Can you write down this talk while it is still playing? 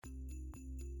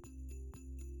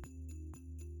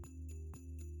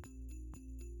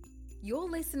You're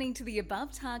listening to the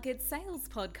Above Target Sales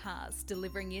Podcast,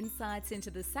 delivering insights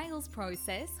into the sales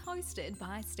process, hosted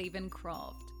by Stephen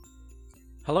Croft.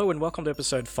 Hello and welcome to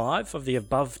episode 5 of the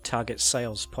Above Target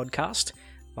Sales Podcast.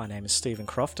 My name is Stephen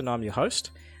Croft and I'm your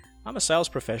host. I'm a sales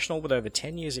professional with over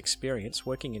 10 years experience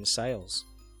working in sales.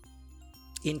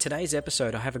 In today's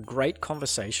episode, I have a great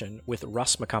conversation with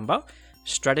Russ McCumber,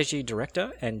 Strategy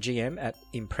Director and GM at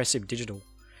Impressive Digital.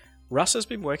 Russ has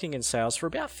been working in sales for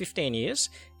about 15 years,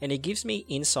 and he gives me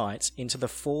insights into the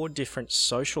 4 different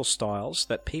social styles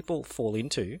that people fall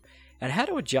into and how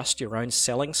to adjust your own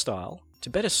selling style to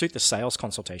better suit the sales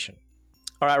consultation.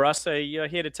 All right, Russ, so you're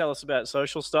here to tell us about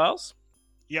social styles?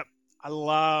 Yep. I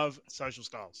love social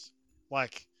styles.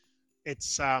 Like,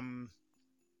 it's, I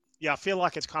feel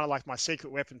like it's kind of like my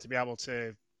secret weapon to be able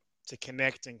to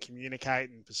connect and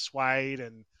communicate and persuade,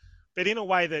 but in a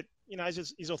way that,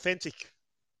 is authentic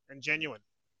and genuine.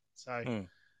 So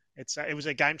it was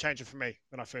a game changer for me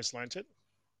when I first learned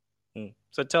it.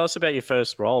 So tell us about your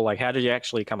first role. Like, how did you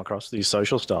actually come across these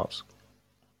social styles?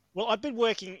 Well, I've been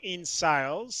working in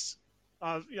sales.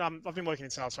 I've been working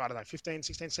in sales for, 15,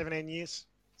 16, 17 years,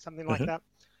 something like that.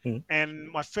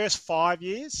 And my first 5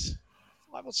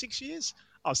 or 6 years,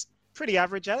 I was pretty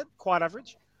average at it, quite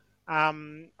average. I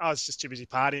was just too busy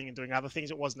partying and doing other things.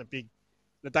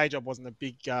 The day job wasn't a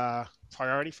big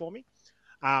priority for me.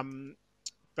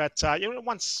 But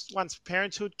once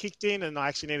parenthood kicked in and I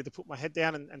actually needed to put my head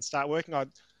down and start working,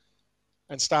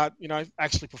 and start,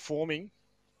 actually performing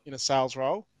in a sales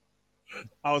role,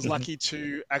 I was lucky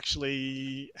to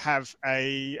actually have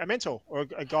a mentor or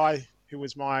a guy who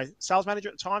was my sales manager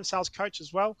at the time, sales coach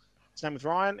as well. His name was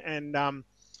Ryan. And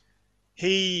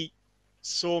he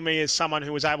saw me as someone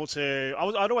who was able to,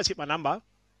 I'd always hit my number,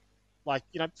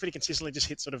 pretty consistently, just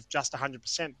hit sort of just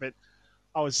 100%. But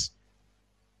I was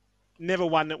never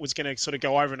one that was going to sort of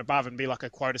go over and above and be like a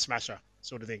quota smasher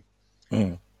sort of thing.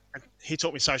 And he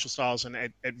taught me social styles, and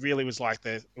it really was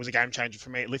it was a game changer for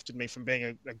me. It lifted me from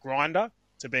being a grinder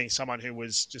to being someone who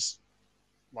was just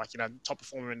top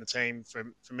performer in the team for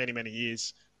many, many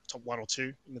years, top 1 or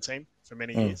 2 in the team for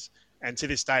many years. And to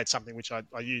this day, it's something which I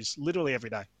use literally every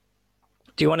day.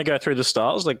 Do you want to go through the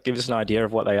styles? Give us an idea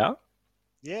of what they are?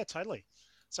 Yeah, totally.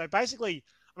 So basically,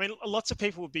 lots of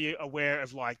people would be aware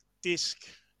of DISC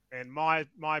and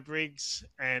Myers-Briggs,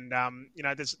 and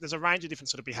there's a range of different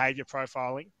sort of behavior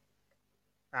profiling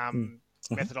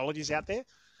methodologies out there.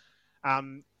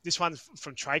 This one's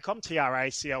from TRACOM,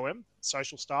 TRACOM,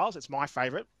 social styles. It's my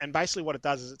favorite. And basically what it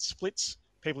does is it splits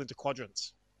people into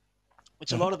quadrants,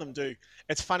 which a lot of them do.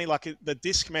 It's funny, the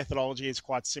DISC methodology is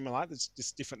quite similar. There's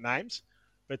just different names.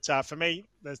 But for me,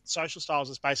 the social styles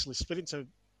is basically split into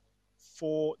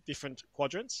 4 different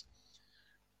quadrants.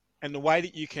 And the way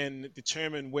that you can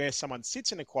determine where someone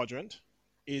sits in a quadrant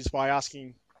is by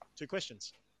asking 2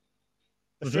 questions.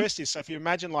 The first is, so if you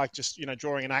imagine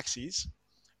drawing an axis,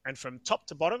 and from top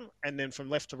to bottom, and then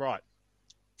from left to right.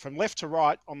 From left to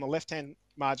right, on the left-hand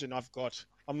margin,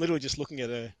 I'm literally just looking at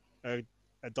a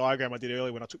diagram I did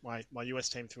earlier when I took my US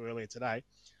team through earlier today.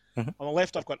 On the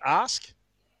left, I've got ask,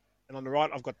 and on the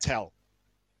right, I've got tell.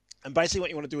 And basically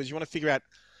what you want to do is you want to figure out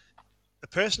the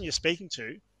person you're speaking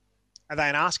to. Are they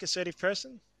an ask assertive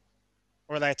person,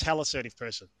 or are they a tell assertive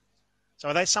person? So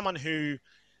are they someone who,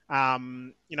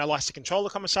 likes to control the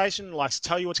conversation, likes to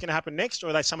tell you what's going to happen next, or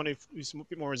are they someone who's a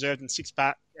bit more reserved and sits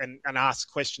back and asks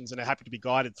questions and are happy to be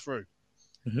guided through?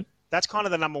 That's kind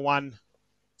of the number one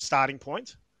starting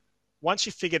point. Once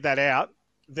you've figured that out,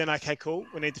 then, okay, cool.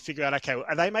 We need to figure out, okay,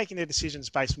 are they making their decisions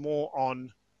based more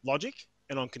on logic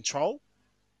and on control,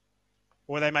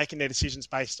 or are they making their decisions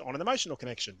based on an emotional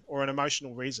connection or an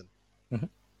emotional reason?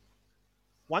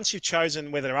 Once you've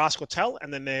chosen whether to ask or tell,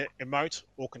 and then they're emote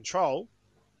or control,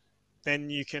 then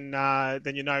you can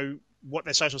then you know what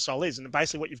their social style is. And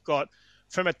basically what you've got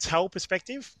from a tell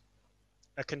perspective,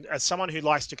 as someone who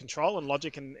likes to control and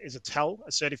logic and is a tell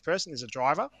assertive person is a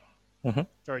driver,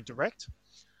 very direct.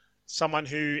 Someone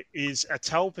who is a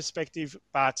tell perspective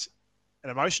but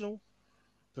an emotional,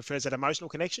 prefers that emotional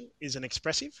connection, is an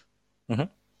expressive.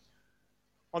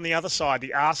 On the other side,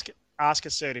 the ask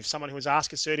assertive, someone who is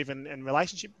ask assertive and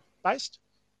relationship based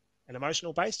and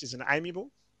emotional based, is an amiable.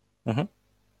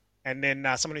 And then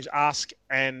someone who's ask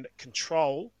and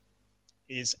control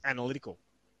is analytical.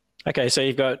 Okay, so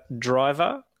you've got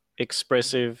driver,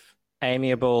 expressive,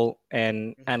 amiable,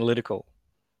 and analytical.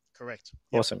 Correct.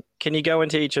 Awesome. Yep. Can you go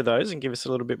into each of those and give us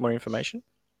a little bit more information?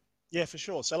 Yeah, for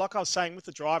sure. So like I was saying with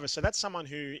the driver, so that's someone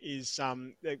who is,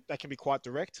 they can be quite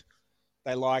direct.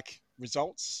 They like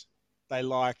results. I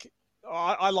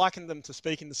liken them to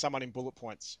speaking to someone in bullet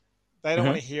points. They don't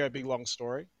want to hear a big, long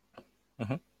story.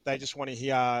 They just want to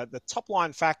hear the top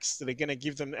line facts that are going to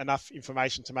give them enough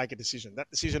information to make a decision. That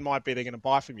decision might be they're going to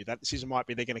buy from you. That decision might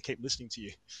be they're going to keep listening to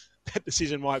you. That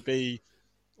decision might be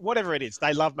whatever it is.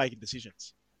 They love making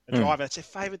decisions. A driver, it's their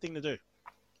favorite thing to do.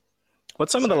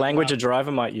 What's some of the language a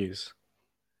driver might use?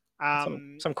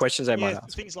 Some questions they might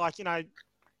ask. Things like,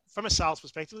 from a sales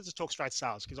perspective, let's just talk straight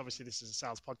sales, because obviously this is a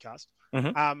sales podcast.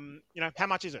 How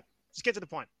much is it? Just get to the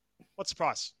point. What's the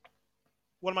price?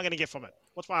 What am I going to get from it?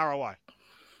 What's my ROI?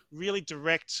 Really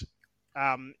direct,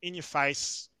 in your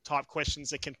face type questions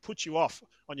that can put you off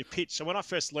on your pitch. So when I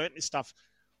first learned this stuff,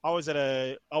 I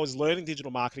was learning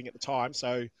digital marketing at the time.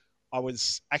 So I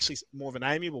was actually more of an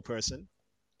amiable person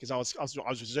because I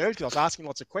was reserved because I was asking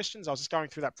lots of questions. I was just going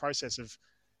through that process of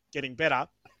getting better.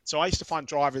 So I used to find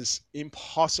drivers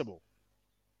impossible,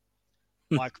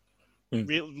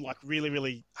 really,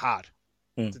 really hard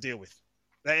to deal with.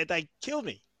 They killed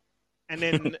me. And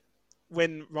then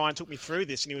when Ryan took me through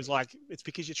this, and he was like, "It's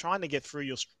because you're trying to get through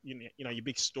your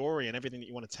big story and everything that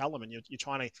you want to tell them, and you're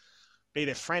trying to be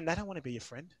their friend. They don't want to be your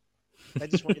friend. They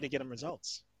just want you to get them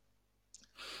results."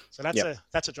 So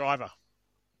that's a driver.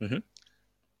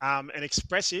 And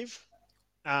expressive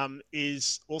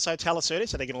is also tell-assertive,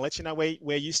 so they're going to let you know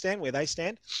where you stand, where they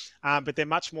stand. But they're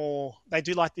much more. They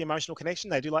do like the emotional connection.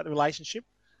 They do like the relationship,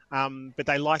 but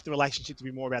they like the relationship to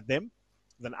be more about them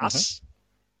than us.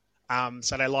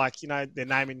 So they like, their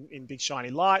name in big shiny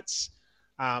lights.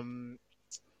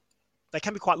 They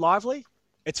can be quite lively.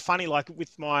 It's funny, like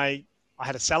I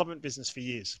had a supplement business for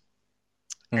years,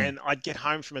 and I'd get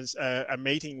home from a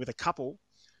meeting with a couple,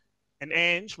 and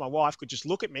Ange, my wife, could just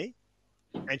look at me,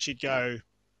 and she'd go,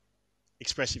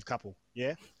 "Expressive couple,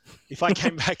 yeah." If I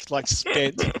came back like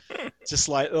spent, just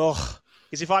like, oh,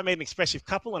 because if I meet an expressive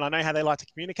couple and I know how they like to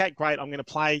communicate, great, I'm going to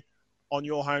play on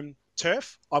your home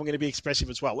turf. I'm going to be expressive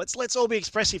as well. Let's all be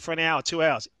expressive for an hour, 2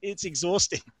 hours. It's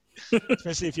exhausting,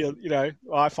 especially if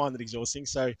I find it exhausting.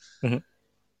 So,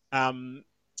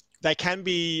 they can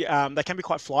be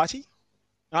quite flighty.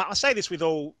 I say this with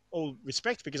all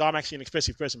respect because I'm actually an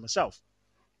expressive person myself.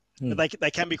 But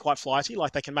they can be quite flighty.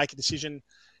 Like they can make a decision,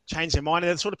 change their mind.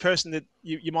 They're the sort of person that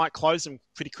you might close them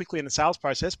pretty quickly in the sales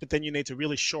process, but then you need to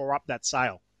really shore up that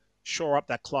sale, shore up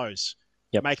that close,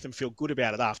 make them feel good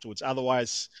about it afterwards.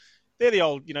 Otherwise, they're the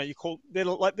old, they're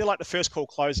like the first call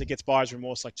close that gets buyer's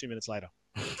remorse like 2 minutes later.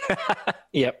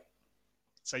 Yep.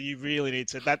 So you really need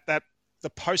to the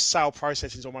post-sale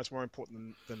process is almost more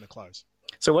important than the close.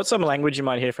 So what's some language you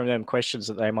might hear from them, questions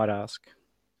that they might ask?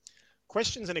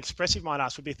 Questions an expressive might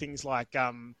ask would be things like,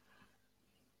 how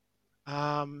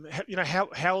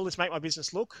will this make my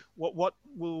business look? What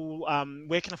will,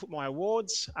 where can I put my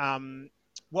awards?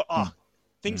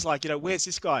 Things like, where's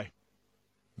this guy?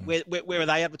 Where are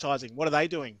they advertising? What are they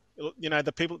doing?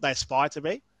 The people that they aspire to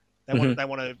be, they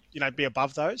want to, be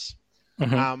above those.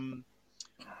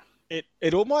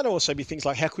 It all might also be things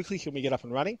like, how quickly can we get up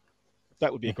and running?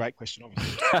 That would be a great question,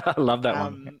 obviously. I love that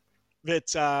one. But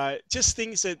just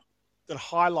things that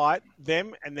highlight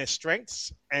them and their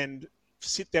strengths and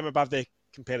sit them above their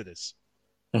competitors.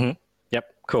 Yep.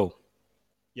 Cool.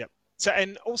 Yep. So,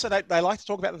 and also they like to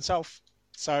talk about themselves.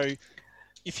 So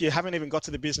if you haven't even got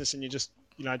to the business and you're just,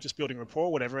 just building rapport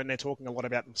or whatever, and they're talking a lot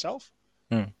about themselves,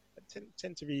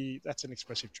 tend to be, that's an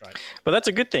expressive trait. But that's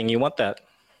a good thing. You want that.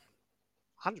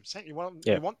 100%. You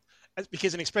want,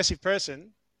 because an expressive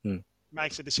person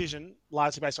makes a decision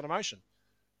largely based on emotion.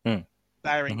 They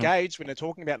are engaged when they're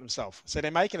talking about themselves. So they're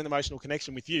making an emotional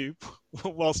connection with you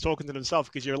whilst talking to themselves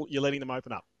because you're letting them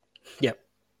open up. Yep.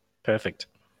 Perfect.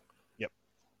 Yep.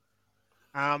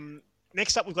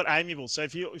 Next up, we've got amiable. So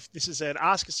if this is an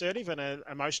ask assertive and an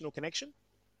emotional connection,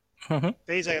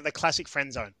 these are the classic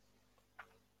friend zone.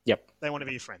 Yep. They want to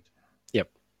be your friend. Yep.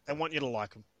 They want you to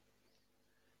like them.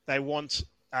 They want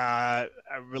a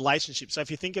relationship. So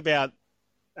if you think about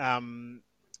an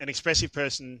expressive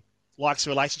person likes a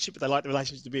relationship, but they like the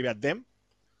relationship to be about them.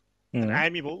 And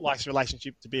amiable likes the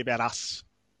relationship to be about us,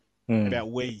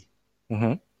 about we.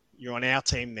 You're on our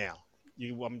team now.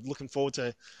 I'm looking forward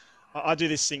to. I do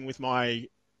this thing with my.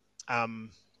 I've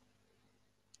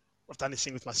done this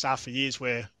thing with my staff for years,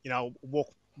 where I'll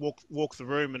walk the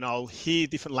room and I'll hear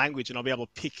different language and I'll be able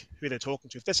to pick who they're talking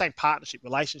to. If they're saying partnership,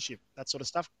 relationship, that sort of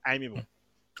stuff, amiable.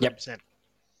 100%. Yep.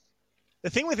 The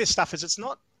thing with this stuff is it's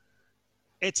not.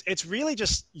 It's really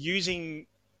just using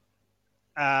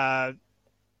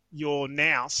your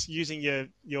nous, using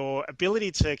your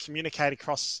ability to communicate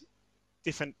across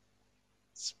different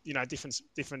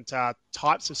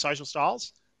types of social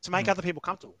styles to make other people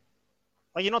comfortable.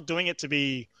 Like you're not doing it to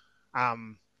be,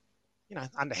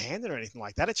 underhanded or anything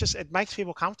like that. It's just it makes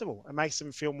people comfortable. It makes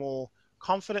them feel more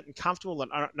confident and comfortable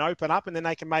and open up, and then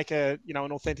they can make an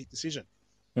authentic decision.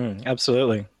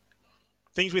 Absolutely.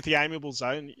 Things with the amiable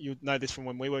zone, you know this from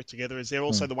when we work together, is they're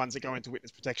also the ones that go into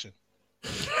witness protection.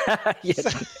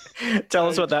 Yes. Tell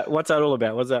us what's that all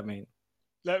about? What does that mean?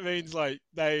 That means like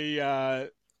they,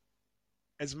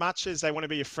 as much as they want to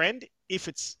be your friend, if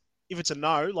it's a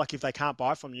no, like if they can't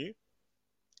buy from you,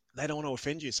 they don't want to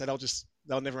offend you, so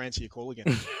they'll never answer your call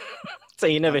again. So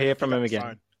you never hear from them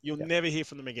again. You'll never hear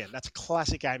from them again. That's a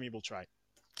classic amiable trait.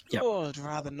 Yep. Oh, I'd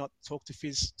rather not talk to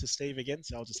Steve again,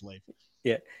 so I'll just leave.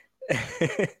 Yeah.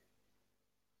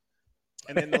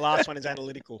 And then the last one is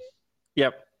analytical.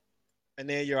 Yep. And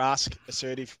there you're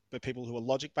assertive, but people who are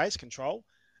logic-based, control,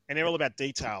 and they're all about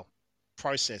detail,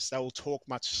 process. They will talk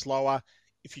much slower.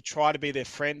 If you try to be their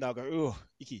friend, they'll go, "Oh,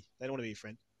 icky." They don't want to be your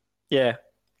friend. Yeah.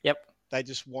 Yep. They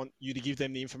just want you to give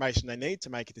them the information they need to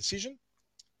make a decision.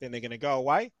 Then they're going to go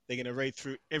away. They're going to read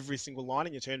through every single line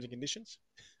in your terms and conditions.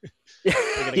 They're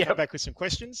going to come back with some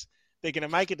questions. They're going to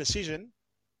make a decision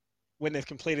when they've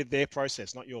completed their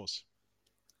process, not yours.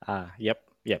 Yep.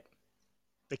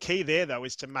 The key there, though,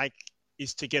 is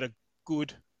to get a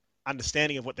good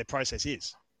understanding of what their process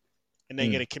is, and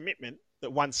then get a commitment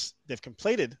that once they've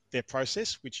completed their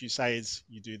process, which you say is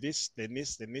you do this, then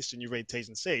this, then this, and you read T's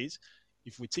and C's.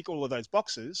 If we tick all of those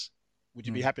boxes, would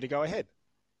you be happy to go ahead?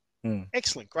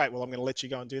 Excellent, great. Well, I'm going to let you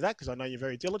go and do that because I know you're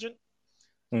very diligent,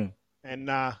 and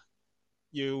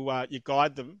you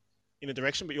guide them in a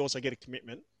direction, but you also get a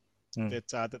commitment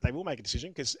that they will make a decision,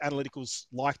 because analyticals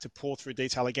like to pour through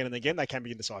detail again and again. They can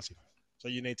be indecisive. So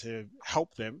you need to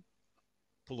help them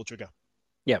pull the trigger.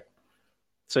 Yep.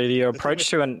 So your approach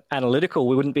to an analytical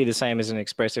wouldn't be the same as an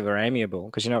expressive or amiable,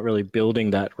 because you're not really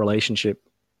building that relationship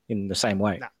in the same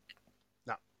way. No.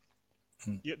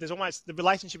 There's almost, the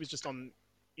relationship is just on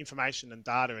information and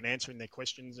data and answering their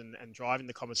questions and driving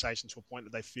the conversation to a point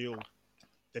that they feel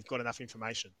they've got enough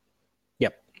information.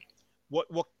 Yep.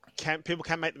 People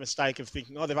can make the mistake of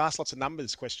thinking, oh, they've asked lots of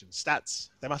numbers questions, stats.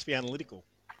 They must be analytical.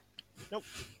 Nope.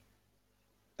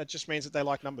 That just means that they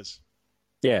like numbers.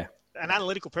 Yeah. An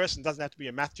analytical person doesn't have to be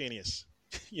a math genius.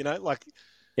 Like,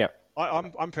 yeah.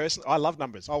 I love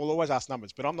numbers. I will always ask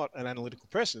numbers, but I'm not an analytical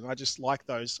person. I just like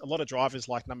those. A lot of drivers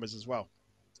like numbers as well.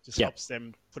 It just helps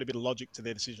them put a bit of logic to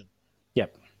their decision.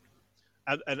 Yep.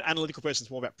 An analytical person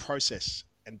is more about process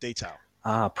and detail.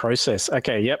 Process.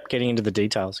 Okay. Yep. Getting into the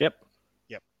details. Yep.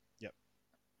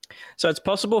 So it's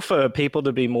possible for people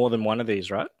to be more than one of these,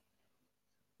 right?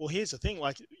 Well, here's the thing.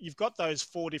 Like, you've got those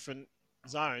 4 different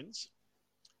zones,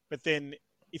 but then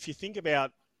if you think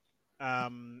about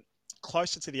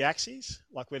closer to the axes,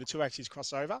 like where the 2 axes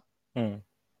cross over in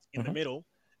the middle,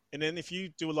 and then if you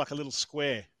do like a little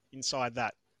square inside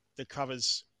that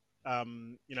covers,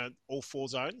 all 4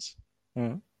 zones,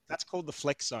 that's called the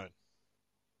flex zone.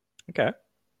 Okay.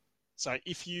 So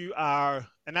if you're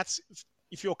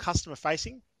customer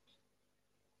facing,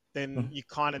 then you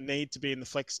kind of need to be in the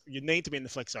flex. You need to be in the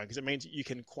flex zone, because it means you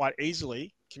can quite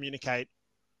easily communicate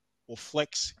or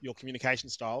flex your communication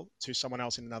style to someone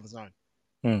else in another zone.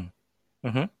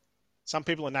 Some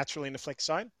people are naturally in the flex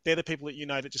zone. They're the people that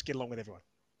that just get along with everyone.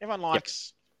 Everyone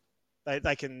likes.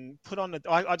 They can put on the.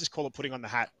 I just call it putting on the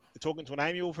hat. They're talking to an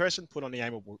amiable person, put on the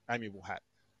amiable hat.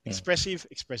 Expressive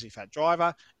hat.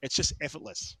 Driver, it's just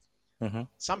effortless.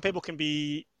 Some people can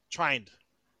be trained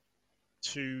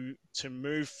to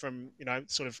move from,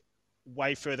 sort of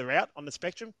way further out on the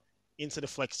spectrum into the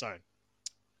flex zone.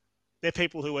 They're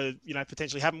people who are,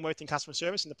 potentially haven't worked in customer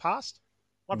service in the past.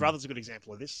 My brother's a good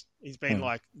example of this. He's been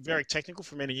very technical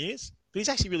for many years, but he's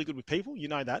actually really good with people. You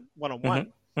know that,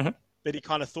 one-on-one. But he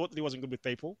kind of thought that he wasn't good with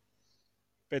people.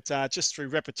 But just through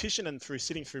repetition and through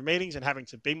sitting through meetings and having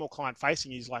to be more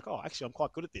client-facing, he's like, oh, actually, I'm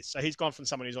quite good at this. So he's gone from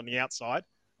someone who's on the outside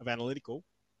of analytical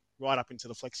right up into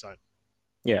the flex zone.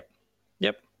 Yeah.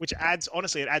 Yep. Which adds,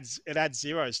 honestly, it adds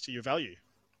zeros to your value.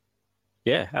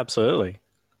 Yeah, absolutely.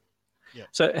 Yeah.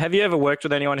 So have you ever worked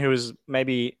with anyone who was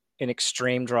maybe an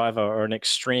extreme driver or an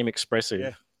extreme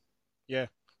expressive? Yeah.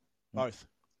 Both.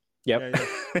 Yep.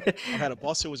 Yeah. I had a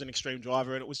boss who was an extreme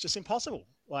driver, and it was just impossible.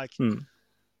 Like,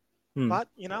 but,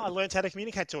 I learned how to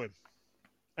communicate to him.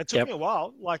 It took me a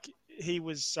while. Like, he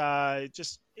was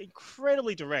just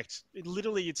incredibly direct.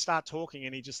 Literally, you'd start talking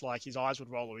and he just his eyes would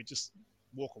roll, or he'd just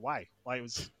walk away. Like, it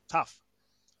was tough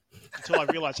until I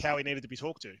realized how he needed to be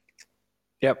talked to.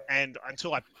 Yep. And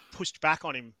until I pushed back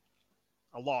on him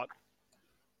a lot,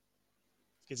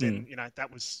 because then, that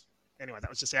was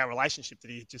just our relationship, that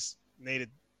he just needed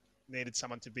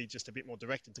someone to be just a bit more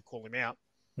direct and to call him out.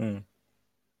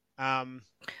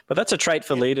 But that's a trait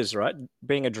for leaders, right?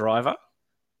 Being a driver.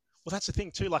 Well, that's the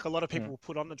thing too. Like, a lot of people will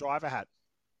put on the driver hat.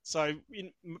 So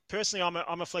personally,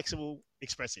 I'm a flexible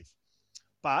expressive,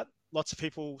 but lots of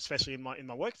people, especially in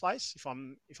my workplace, if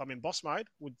I'm in boss mode,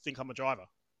 would think I'm a driver.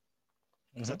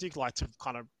 Because I do like to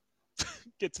kind of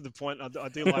get to the point. I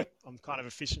do like, I'm kind of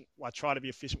efficient. I try to be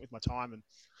efficient with my time. And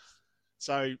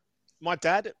so my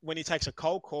dad, when he takes a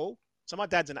cold call, so my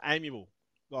dad's an amiable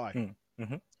guy,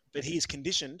 but he is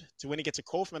conditioned to, when he gets a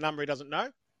call from a number he doesn't know,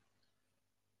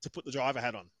 to put the driver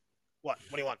hat on. What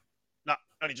do you want? No,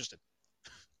 not interested.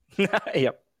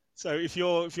 Yep. So if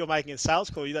you're making a sales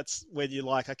call, that's where you're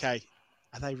like, okay,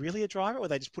 are they really a driver, or are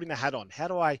they just putting the hat on? How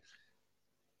do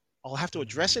I'll have to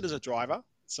address it as a driver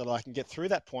so that I can get through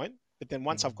that point. But then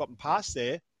once I've gotten past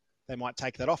there, they might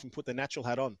take that off and put the natural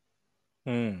hat on.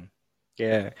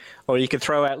 Yeah. Or you could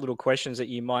throw out little questions that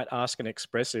you might ask an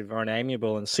expressive or an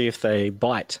amiable and see if they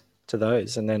bite to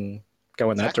those, and then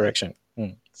go in that direction.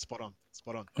 Spot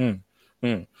on.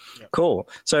 Yep. Cool.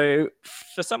 So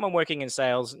for someone working in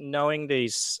sales, knowing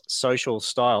these social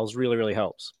styles really, really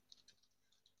helps.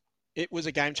 It was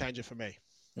a game changer for me.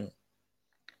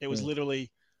 It was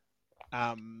literally,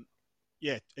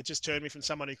 it just turned me from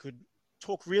someone who could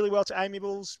talk really well to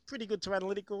amiables, pretty good to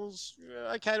analyticals,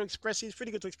 okay to expressives,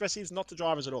 pretty good to expressives, not to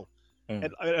drivers at all.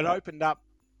 It opened up,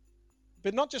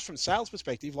 but not just from sales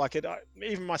perspective. Like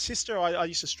even my sister, I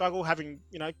used to struggle having,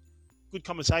 good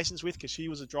conversations with, because she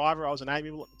was a driver. I was an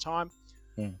amiable at the time.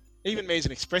 Even me as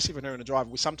an expressive and her and a driver,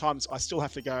 sometimes I still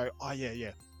have to go, oh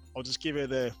yeah. I'll just give her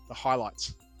the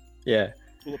highlights. Yeah.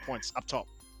 Bullet points up top.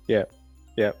 Yeah.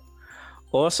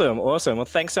 Awesome. Well,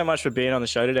 thanks so much for being on the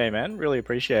show today, man. Really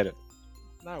appreciate it.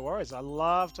 No worries. I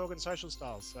love talking social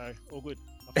styles, so all good.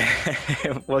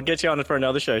 We'll get you on for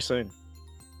another show soon.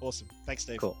 Awesome. Thanks,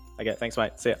 Steve. Cool. Okay, thanks,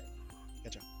 mate. See ya.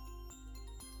 Catch ya.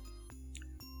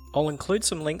 I'll include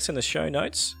some links in the show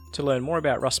notes to learn more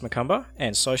about Russ Macumber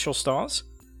and social styles.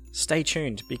 Stay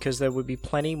tuned, because there will be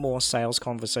plenty more sales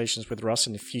conversations with Russ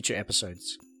in future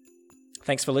episodes.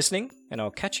 Thanks for listening, and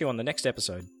I'll catch you on the next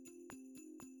episode.